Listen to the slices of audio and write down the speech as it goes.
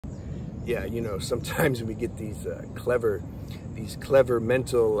Yeah, you know, sometimes we get these clever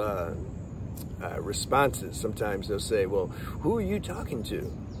mental responses. Sometimes they'll say, "Well, who are you talking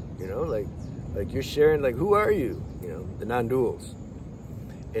to?" You know, like you're sharing, like, who are you? You know, the non-duals,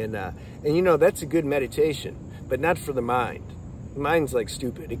 and you know, that's a good meditation, but not for the mind. The mind's like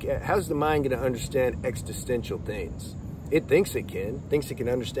stupid. How's the mind going to understand existential things? It thinks it can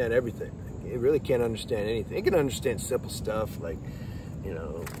understand everything. It really can't understand anything. It can understand simple stuff like, you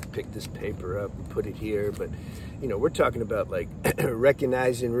know, pick this paper up and put it here. But, you know, we're talking about like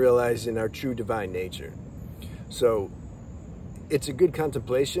recognizing, realizing our true divine nature. So it's a good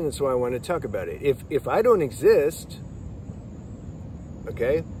contemplation. That's why I want to talk about it. If I don't exist,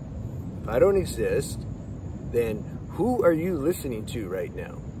 okay, if I don't exist, then who are you listening to right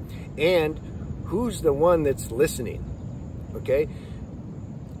now? And who's the one that's listening? Okay?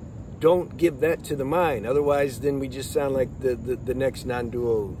 Don't give that to the mind. Otherwise, then we just sound like the next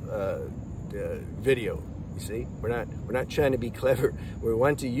non-dual video. You see? We're not trying to be clever. We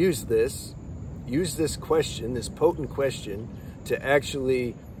want to use this question, this potent question, to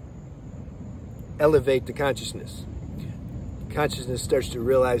actually elevate the consciousness. Consciousness starts to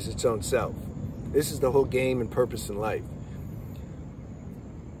realize its own self. This is the whole game and purpose in life.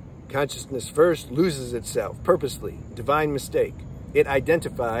 Consciousness first loses itself purposely, divine mistake. It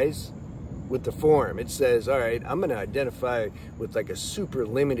identifies with the form. It says, all right, I'm going to identify with like a super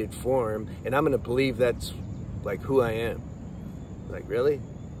limited form, and I'm going to believe that's like who I am. Like, really?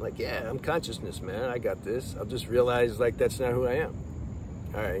 Like, yeah, I'm consciousness, man. I got this. I'll just realize like that's not who I am.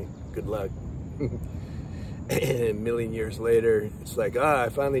 All right, good luck. And a million years later, it's like, I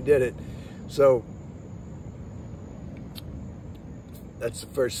finally did it. So that's the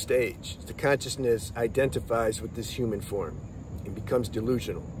first stage. The consciousness identifies with this human form and becomes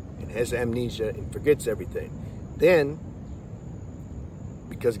delusional and has amnesia and forgets everything. Then,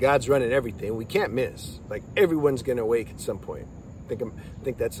 because God's running everything, we can't miss. Like, everyone's going to awake at some point. I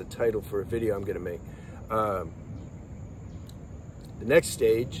think that's a title for a video I'm going to make. The next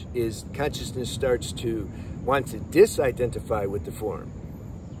stage is consciousness starts to want to disidentify with the form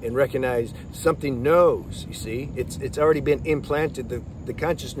and recognize something knows, you see? It's already been implanted. The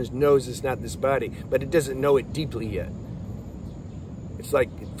consciousness knows it's not this body, but it doesn't know it deeply yet. It's like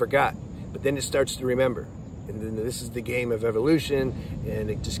it forgot, but then it starts to remember. And then this is the game of evolution, and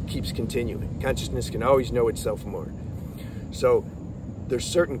it just keeps continuing. Consciousness can always know itself more. So there's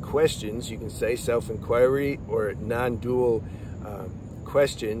certain questions, you can say self-inquiry or non-dual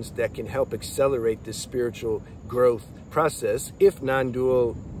questions that can help accelerate this spiritual growth process if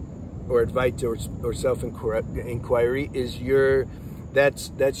non-dual or Advaita or self-inquiry is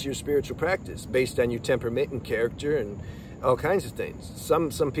that's your spiritual practice based on your temperament and character and all kinds of things.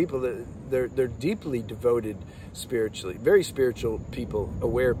 Some people, they're deeply devoted spiritually, very spiritual people,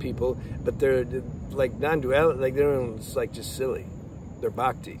 aware people, but they're like non-dual, like it's like just silly. They're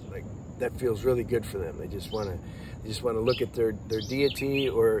bhakti, like that feels really good for them. They just want to look at their deity,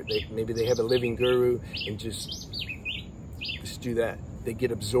 or maybe they have a living guru and just do that. They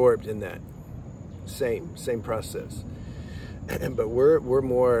get absorbed in that. Same process. But we're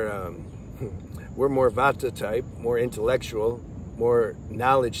more Vata type, more intellectual, more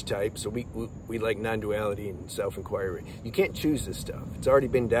knowledge type. So we like non-duality and self-inquiry. You can't choose this stuff. It's already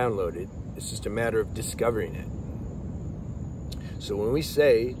been downloaded. It's just a matter of discovering it. So when we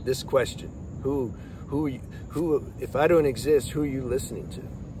say this question, who, if I don't exist, who are you listening to?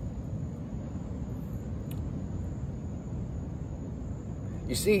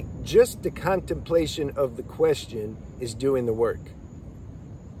 You see, just the contemplation of the question is doing the work.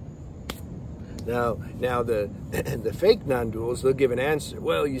 Now the fake non-duals, they'll give an answer.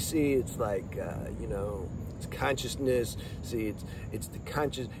 Well, you see, it's like, you know, it's consciousness. See, it's the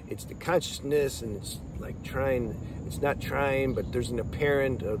consciousness, and it's like trying. It's not trying, but there's an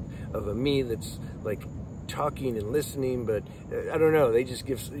apparent of a me that's like talking and listening. But I don't know. They just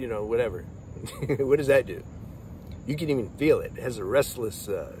give, you know, whatever. What does that do? You can even feel it. It has a restless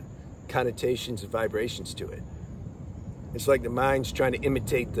connotations and vibrations to it. It's like the mind's trying to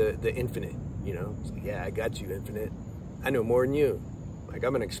imitate the infinite. You know, it's like, yeah, I got you, infinite. I know more than you. Like,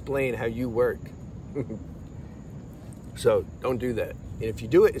 I'm going to explain how you work. So don't do that. And if you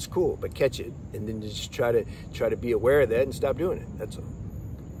do it, it's cool, but catch it, and then just try to be aware of that and stop doing it. That's all.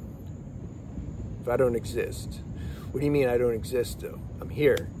 If I don't exist, what do you mean I don't exist? Though I'm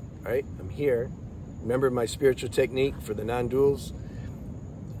here, right? I'm here. Remember my spiritual technique for the non-duals?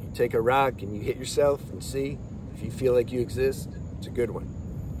 You take a rock and you hit yourself and see if you feel like you exist. It's a good one.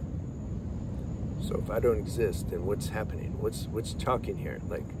 So if I don't exist, then what's happening? What's talking here?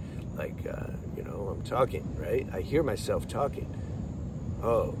 Like you know, I'm talking, right? I hear myself talking.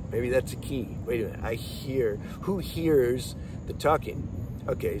 Oh, maybe that's a key. Wait a minute, I hear. Who hears the talking?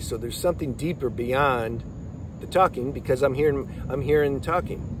 Okay, so there's something deeper beyond the talking, because I'm hearing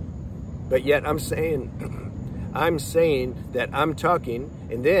talking. But yet I'm saying, that I'm talking,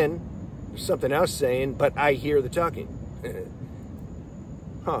 and then there's something else saying, but I hear the talking.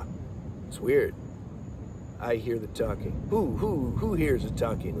 Huh, it's weird. I hear the talking. Who hears the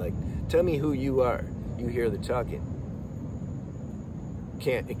talking? Like, tell me who you are. You hear the talking.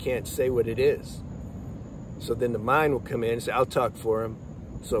 It can't say what it is. So then the mind will come in and say, I'll talk for him.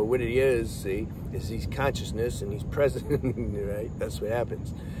 So what he is, see, is he's consciousness and he's present, right? That's what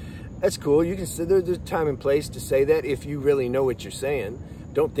happens. That's cool. You can say there's time and place to say that if you really know what you're saying.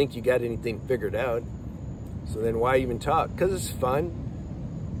 Don't think you got anything figured out. So then why even talk? Because it's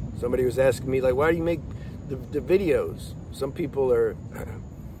fun. Somebody was asking me, like, why do you make the videos? Some people are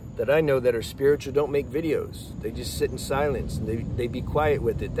that I know that are spiritual don't make videos. They just sit in silence and they be quiet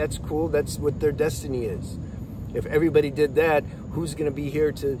with it. That's cool. That's what their destiny is. If everybody did that, who's going to be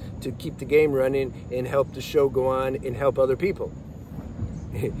here to keep the game running and help the show go on and help other people?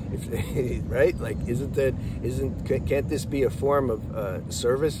 Right? Like, can't this be a form of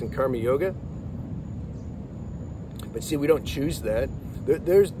service and karma yoga? But see, we don't choose that.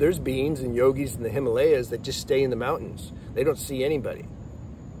 There's beings and yogis in the Himalayas that just stay in the mountains. They don't see anybody.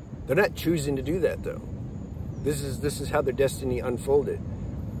 They're not choosing to do that, though. This is how their destiny unfolded.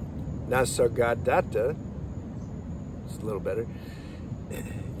 Nasargadatta, it's a little better.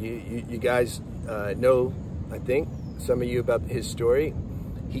 You guys know, I think, some of you about his story.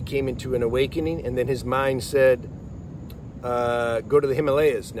 He came into an awakening, and then his mind said, go to the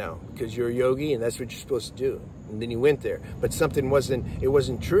Himalayas now, because you're a yogi, and that's what you're supposed to do. And then he went there. But something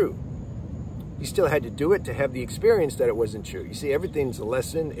wasn't true. He still had to do it to have the experience that it wasn't true. You see, everything's a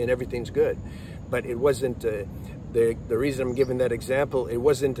lesson, and everything's good. But it wasn't, the reason I'm giving that example, it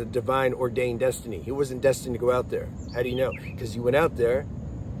wasn't a divine ordained destiny. He wasn't destined to go out there. How do you know? Because he went out there,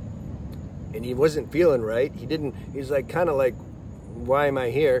 and he wasn't feeling right. He's like, kind of like, why am I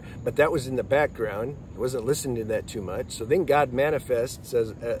here? But that was in the background. He wasn't listening to that too much. So then God manifests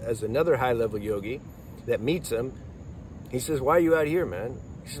as another high-level yogi that meets him. He says, why are you out here, man?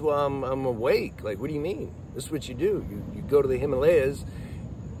 He says, well, I'm awake. Like, what do you mean? This is what you do. You go to the Himalayas,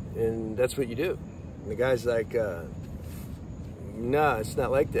 and that's what you do. And the guy's like, nah, it's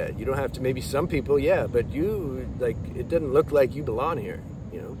not like that. You don't have to. Maybe some people, yeah, but you, like, it doesn't look like you belong here,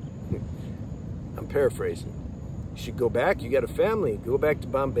 you know? I'm paraphrasing. You should go back. You got a family. Go back to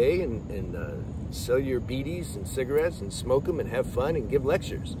Bombay and sell your beedies and cigarettes and smoke them and have fun and give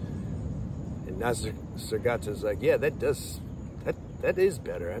lectures. And Nasargadatta's like, yeah, that is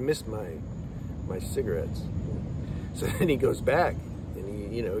better. I miss my cigarettes. So then he goes back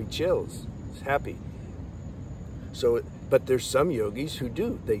and he chills. He's happy. So, but there's some yogis who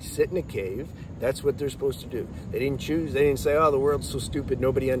do. They sit in a cave. That's what they're supposed to do. They didn't choose. They didn't say, oh, the world's so stupid.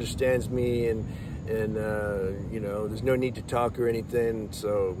 Nobody understands me. And there's no need to talk or anything,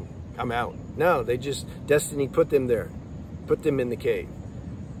 so I'm out. No, destiny put them there, put them in the cave,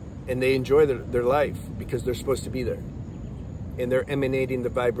 and they enjoy their life because they're supposed to be there, and they're emanating the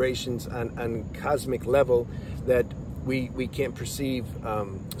vibrations on cosmic level that we can't perceive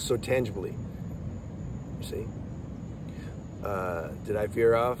so tangibly. You see? Did I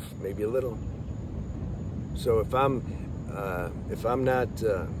veer off? Maybe a little. So if I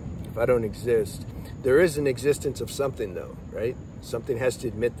don't exist, there is an existence of something, though, right? Something has to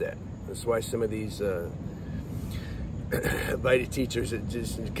admit that. That's why some of these Vita teachers,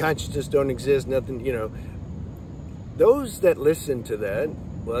 consciousness don't exist, nothing, Those that listen to that,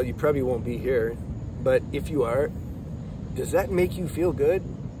 well, you probably won't be here, but if you are, does that make you feel good?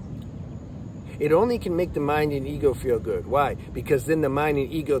 It only can make the mind and ego feel good. Why? Because then the mind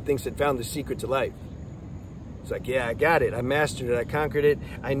and ego thinks it found the secret to life. It's like, yeah, I got it. I mastered it. I conquered it.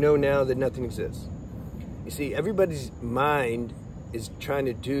 I know now that nothing exists. You see, everybody's mind is trying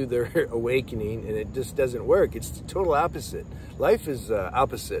to do their awakening, and it just doesn't work. It's the total opposite. Life is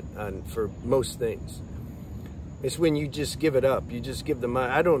opposite for most things. It's when you just give it up. You just give the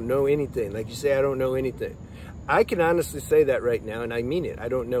mind, I don't know anything. Like you say, I don't know anything. I can honestly say that right now, and I mean it. I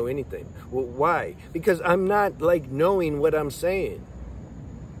don't know anything. Well, why? Because I'm not, like, knowing what I'm saying.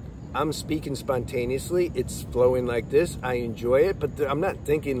 I'm speaking spontaneously. It's flowing like this. I enjoy it, but I'm not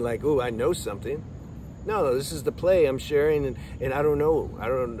thinking like, oh, I know something. No, this is the play I'm sharing, and I don't know. I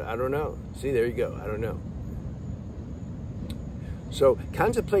don't know. See, there you go. I don't know. So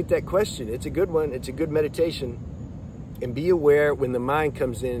contemplate that question. It's a good one. It's a good meditation. And be aware when the mind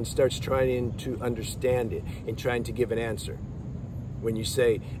comes in and starts trying to understand it and trying to give an answer. When you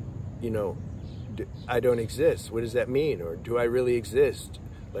say, I don't exist. What does that mean? Or do I really exist?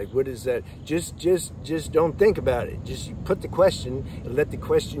 Like, what is that? Just don't think about it. Just put the question and let the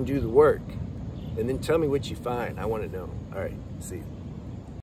question do the work. And then tell me what you find. I want to know. All right, see you.